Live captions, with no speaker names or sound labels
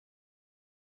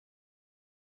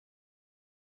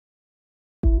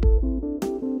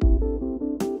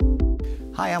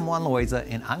Hi, I'm Juan Loaiza,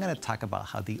 and I'm going to talk about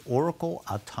how the Oracle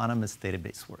Autonomous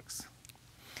Database works.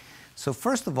 So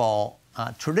first of all,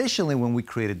 traditionally when we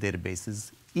created databases,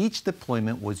 each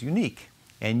deployment was unique.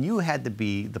 And you had to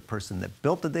be the person that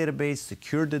built the database,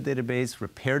 secured the database,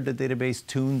 repaired the database,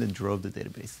 tuned and drove the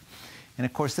database. And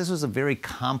of course, this was a very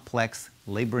complex,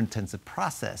 labor-intensive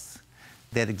process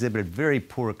that exhibited very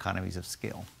poor economies of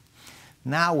scale.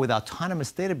 Now, with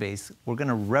Autonomous Database, we're going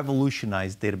to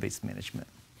revolutionize database management.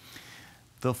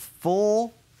 The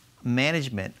full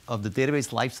management of the database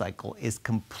lifecycle is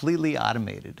completely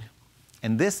automated.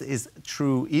 And this is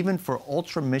true even for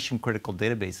ultra mission-critical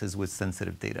databases with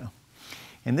sensitive data.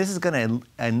 And this is going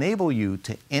to enable you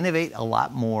to innovate a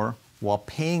lot more while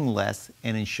paying less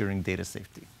and ensuring data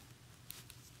safety.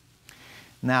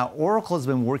 Now, Oracle has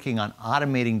been working on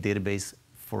automating database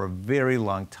for a very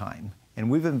long time.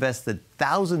 And we've invested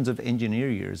thousands of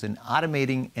engineer years in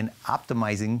automating and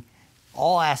optimizing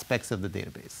all aspects of the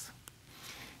database.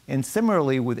 And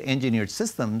similarly, with engineered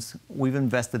systems, we've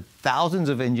invested thousands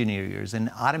of engineer years in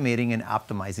automating and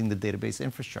optimizing the database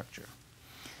infrastructure.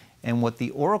 And what the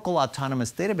Oracle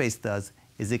Autonomous Database does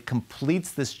is it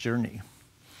completes this journey.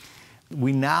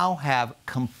 We now have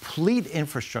complete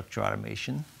infrastructure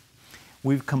automation.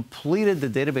 We've completed the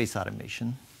database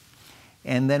automation.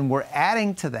 And then we're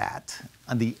adding to that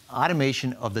the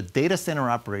automation of the data center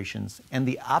operations and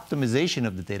the optimization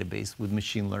of the database with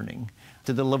machine learning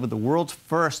to deliver the world's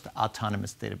first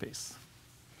autonomous database.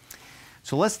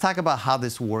 So let's talk about how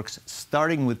this works,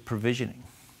 starting with provisioning.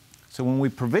 So when we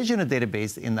provision a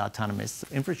database in the autonomous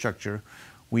infrastructure,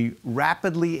 we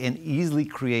rapidly and easily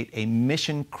create a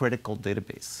mission-critical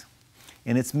database.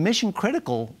 And it's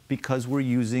mission-critical because we're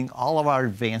using all of our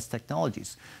advanced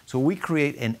technologies. So we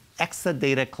create an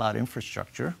Exadata cloud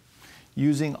infrastructure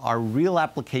using our real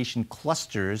application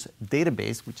clusters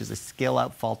database, which is a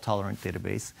scale-out, fault-tolerant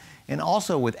database, and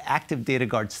also with active data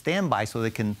guard standby so they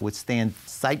can withstand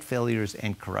site failures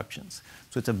and corruptions.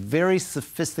 So it's a very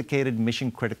sophisticated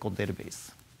mission-critical database.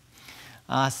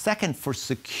 Second, for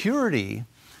security,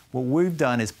 what we've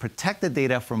done is protect the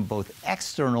data from both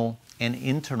external and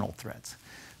internal threats.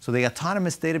 So the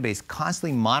Autonomous Database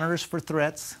constantly monitors for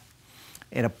threats.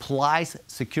 It applies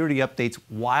security updates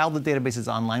while the database is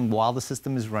online, while the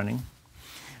system is running.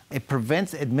 It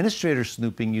prevents administrator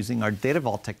snooping using our Data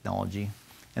Vault technology.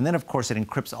 And then, of course, it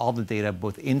encrypts all the data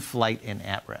both in flight and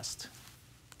at rest.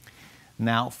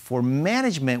 Now, for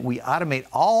management, we automate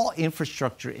all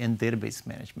infrastructure and database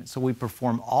management. So we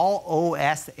perform all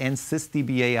OS and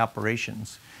SysDBA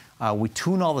operations. We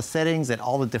tune all the settings at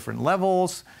all the different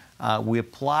levels. We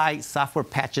apply software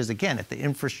patches, again, at the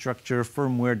infrastructure,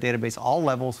 firmware, database, all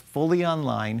levels, fully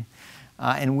online.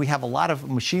 And we have a lot of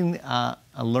machine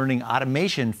learning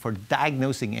automation for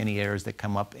diagnosing any errors that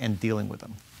come up and dealing with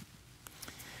them.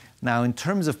 Now, in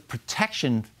terms of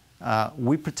protection,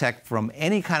 we protect from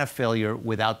any kind of failure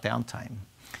without downtime.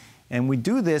 And we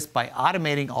do this by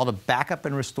automating all the backup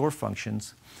and restore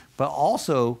functions, but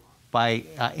also by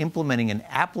implementing an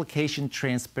application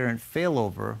transparent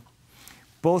failover,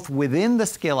 both within the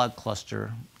scale-out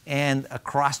cluster and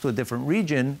across to a different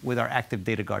region with our active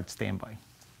data guard standby.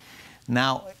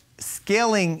 Now,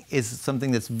 scaling is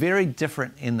something that's very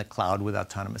different in the cloud with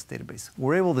Autonomous Database.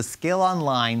 We're able to scale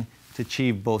online to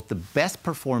achieve both the best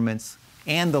performance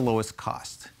and the lowest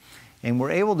cost. And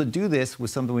we're able to do this with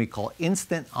something we call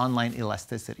instant online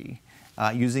elasticity,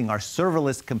 using our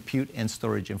serverless compute and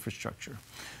storage infrastructure.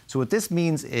 So what this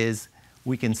means is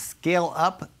we can scale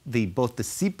up both the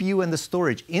CPU and the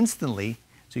storage instantly.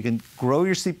 So you can grow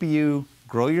your CPU,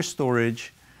 grow your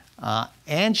storage,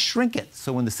 and shrink it.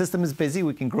 So when the system is busy,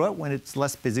 we can grow it. When it's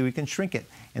less busy, we can shrink it.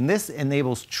 And this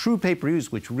enables true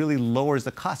pay-per-use, which really lowers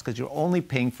the cost because you're only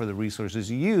paying for the resources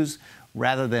you use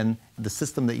rather than the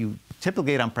system that you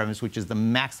typically get on-premise, which is the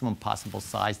maximum possible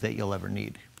size that you'll ever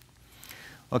need.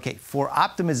 Okay, for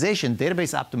optimization,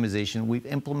 database optimization, we've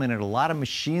implemented a lot of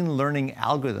machine learning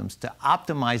algorithms to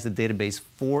optimize the database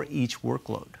for each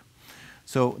workload.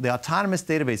 So the Autonomous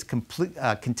Database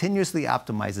continuously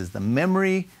optimizes the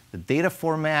memory, the data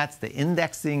formats, the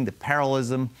indexing, the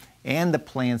parallelism, and the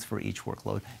plans for each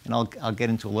workload. And I'll get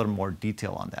into a little more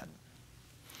detail on that.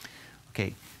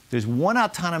 Okay, there's one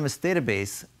Autonomous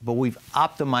Database, but we've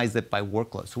optimized it by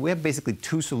workload. So we have basically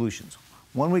two solutions.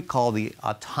 One we call the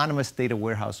Autonomous Data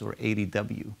Warehouse, or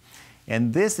ADW.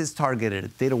 And this is targeted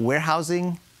at data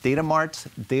warehousing, data marts,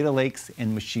 data lakes,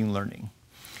 and machine learning.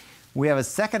 We have a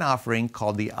second offering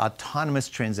called the Autonomous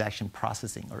Transaction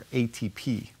Processing, or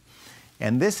ATP.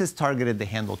 And this is targeted to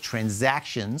handle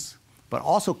transactions, but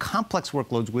also complex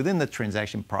workloads within the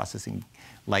transaction processing,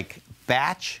 like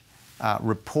batch,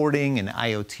 reporting, and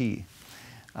IoT.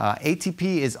 ATP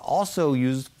is also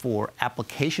used for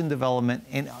application development,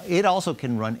 and it also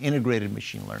can run integrated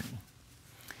machine learning.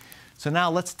 So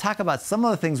now let's talk about some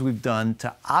of the things we've done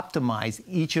to optimize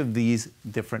each of these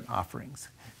different offerings.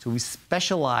 So we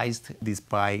specialized these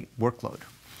by workload.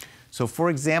 So for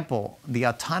example, the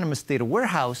autonomous data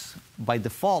warehouse by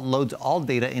default loads all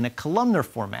data in a columnar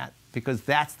format because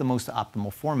that's the most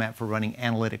optimal format for running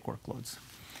analytic workloads.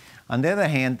 On the other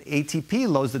hand, ATP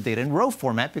loads the data in row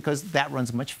format because that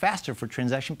runs much faster for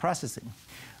transaction processing.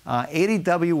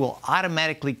 ADW will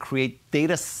automatically create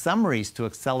data summaries to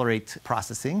accelerate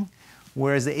processing,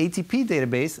 whereas the ATP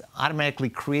database automatically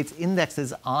creates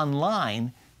indexes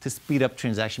online to speed up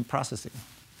transaction processing.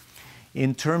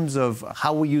 In terms of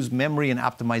how we use memory and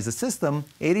optimize the system,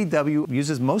 ADW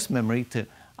uses most memory to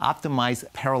optimize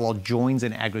parallel joins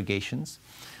and aggregations,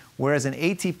 whereas in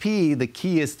ATP, the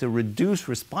key is to reduce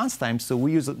response time, so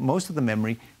we use most of the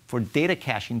memory for data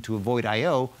caching to avoid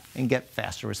I/O and get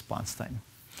faster response time.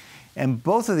 And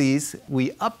both of these,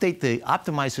 we update the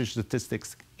optimizer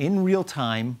statistics in real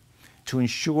time to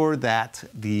ensure that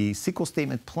the SQL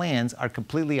statement plans are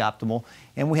completely optimal,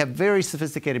 and we have very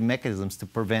sophisticated mechanisms to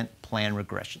prevent plan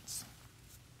regressions.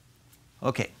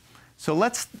 Okay, so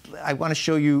I want to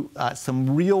show you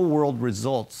some real-world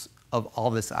results of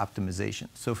all this optimization.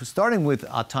 So starting with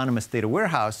Autonomous Data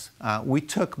Warehouse, we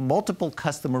took multiple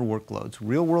customer workloads,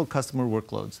 real-world customer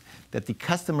workloads, that the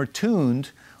customer tuned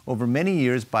over many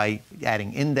years by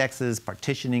adding indexes,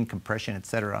 partitioning, compression,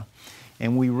 etc.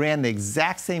 And we ran the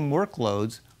exact same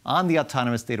workloads on the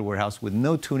Autonomous Data Warehouse with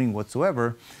no tuning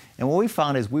whatsoever. And what we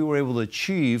found is we were able to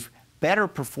achieve better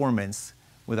performance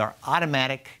with our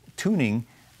automatic tuning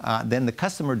than the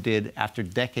customer did after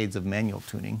decades of manual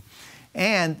tuning.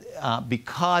 And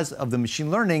because of the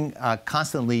machine learning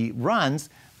constantly runs,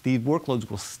 the workloads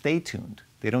will stay tuned.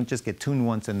 They don't just get tuned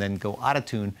once and then go out of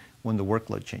tune when the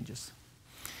workload changes.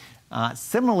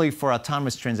 Similarly, for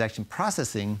autonomous transaction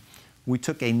processing, we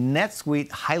took a NetSuite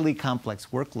highly complex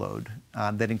workload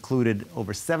that included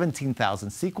over 17,000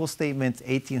 SQL statements,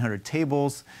 1,800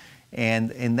 tables,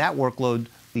 and in that workload,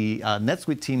 the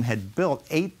NetSuite team had built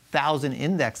 8,000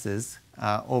 indexes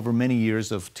over many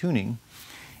years of tuning.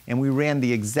 And we ran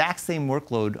the exact same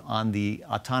workload on the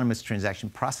autonomous transaction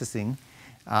processing,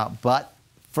 but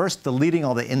first deleting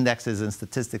all the indexes and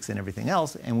statistics and everything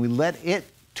else, and we let it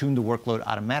tune the workload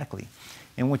automatically.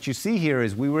 And what you see here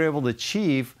is we were able to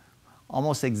achieve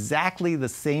almost exactly the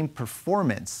same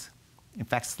performance, in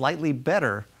fact, slightly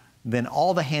better than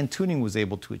all the hand tuning was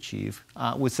able to achieve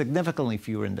with significantly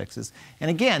fewer indexes. And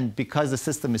again, because the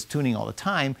system is tuning all the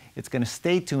time, it's going to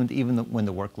stay tuned even when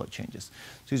the workload changes.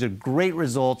 So these are great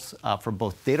results for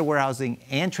both data warehousing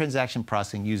and transaction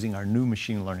processing using our new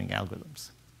machine learning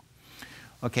algorithms.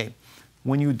 Okay,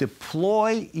 when you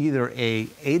deploy either a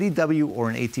ADW or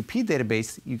an ATP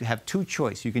database, you have two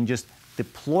choices. You can just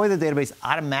deploy the database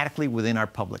automatically within our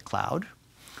public cloud,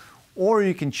 or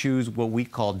you can choose what we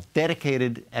call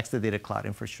dedicated Exadata cloud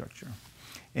infrastructure.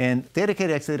 And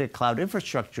dedicated Exadata cloud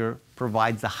infrastructure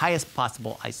provides the highest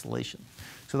possible isolation.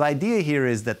 So the idea here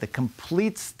is that the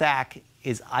complete stack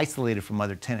is isolated from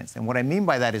other tenants. And what I mean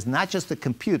by that is not just the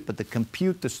compute, but the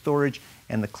compute, the storage,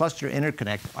 and the cluster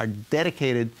interconnect are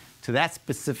dedicated to that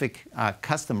specific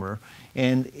customer.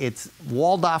 And it's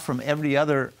walled off from every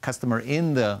other customer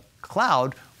in the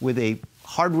cloud with a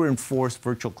hardware-enforced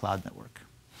virtual cloud network.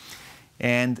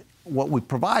 And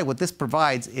what this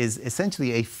provides is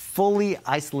essentially a fully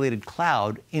isolated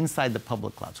cloud inside the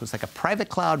public cloud. So it's like a private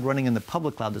cloud running in the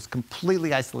public cloud that's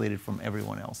completely isolated from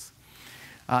everyone else.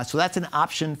 So that's an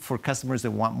option for customers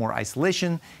that want more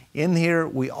isolation. In here,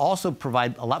 we also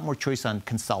provide a lot more choice on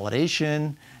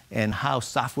consolidation and how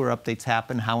software updates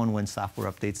happen, how and when software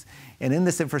updates. And in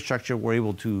this infrastructure, we're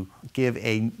able to give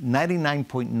a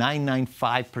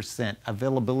 99.995%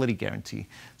 availability guarantee.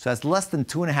 So that's less than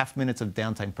 2.5 minutes of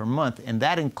downtime per month, and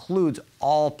that includes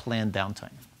all planned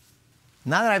downtime.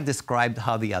 Now that I've described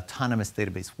how the autonomous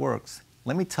database works,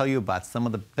 let me tell you about some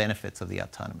of the benefits of the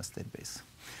autonomous database.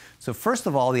 So first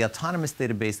of all, the autonomous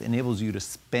database enables you to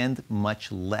spend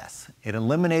much less. It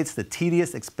eliminates the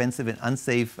tedious, expensive, and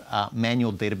unsafe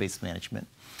manual database management.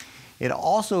 It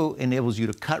also enables you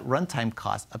to cut runtime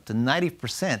costs up to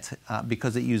 90%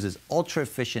 because it uses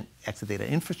ultra-efficient Exadata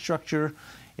infrastructure.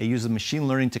 It uses machine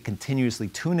learning to continuously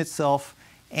tune itself,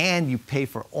 and you pay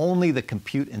for only the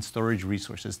compute and storage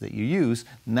resources that you use,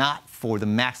 not for the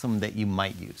maximum that you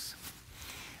might use.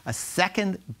 A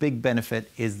second big benefit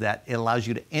is that it allows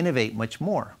you to innovate much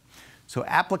more. So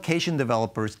application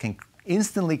developers can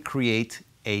instantly create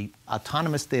an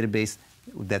autonomous database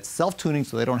that's self-tuning,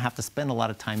 so they don't have to spend a lot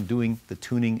of time doing the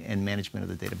tuning and management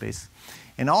of the database.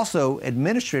 And also,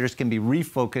 administrators can be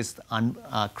refocused on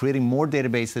creating more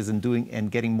databases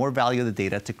and getting more value of the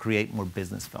data to create more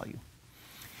business value.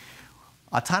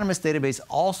 Autonomous database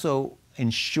also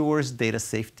ensures data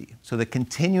safety. So the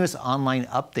continuous online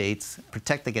updates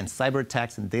protect against cyber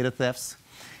attacks and data thefts.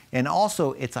 And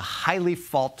also, it's a highly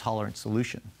fault-tolerant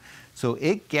solution. So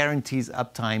it guarantees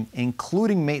uptime,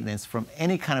 including maintenance from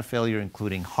any kind of failure,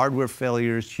 including hardware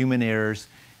failures, human errors,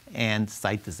 and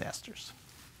site disasters.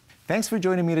 Thanks for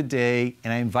joining me today,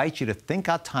 and I invite you to think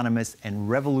autonomous and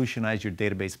revolutionize your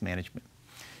database management.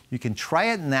 You can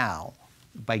try it now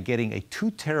by getting a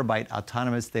 2 terabyte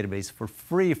autonomous database for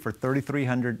free for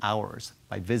 3,300 hours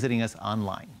by visiting us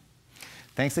online.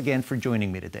 Thanks again for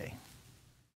joining me today.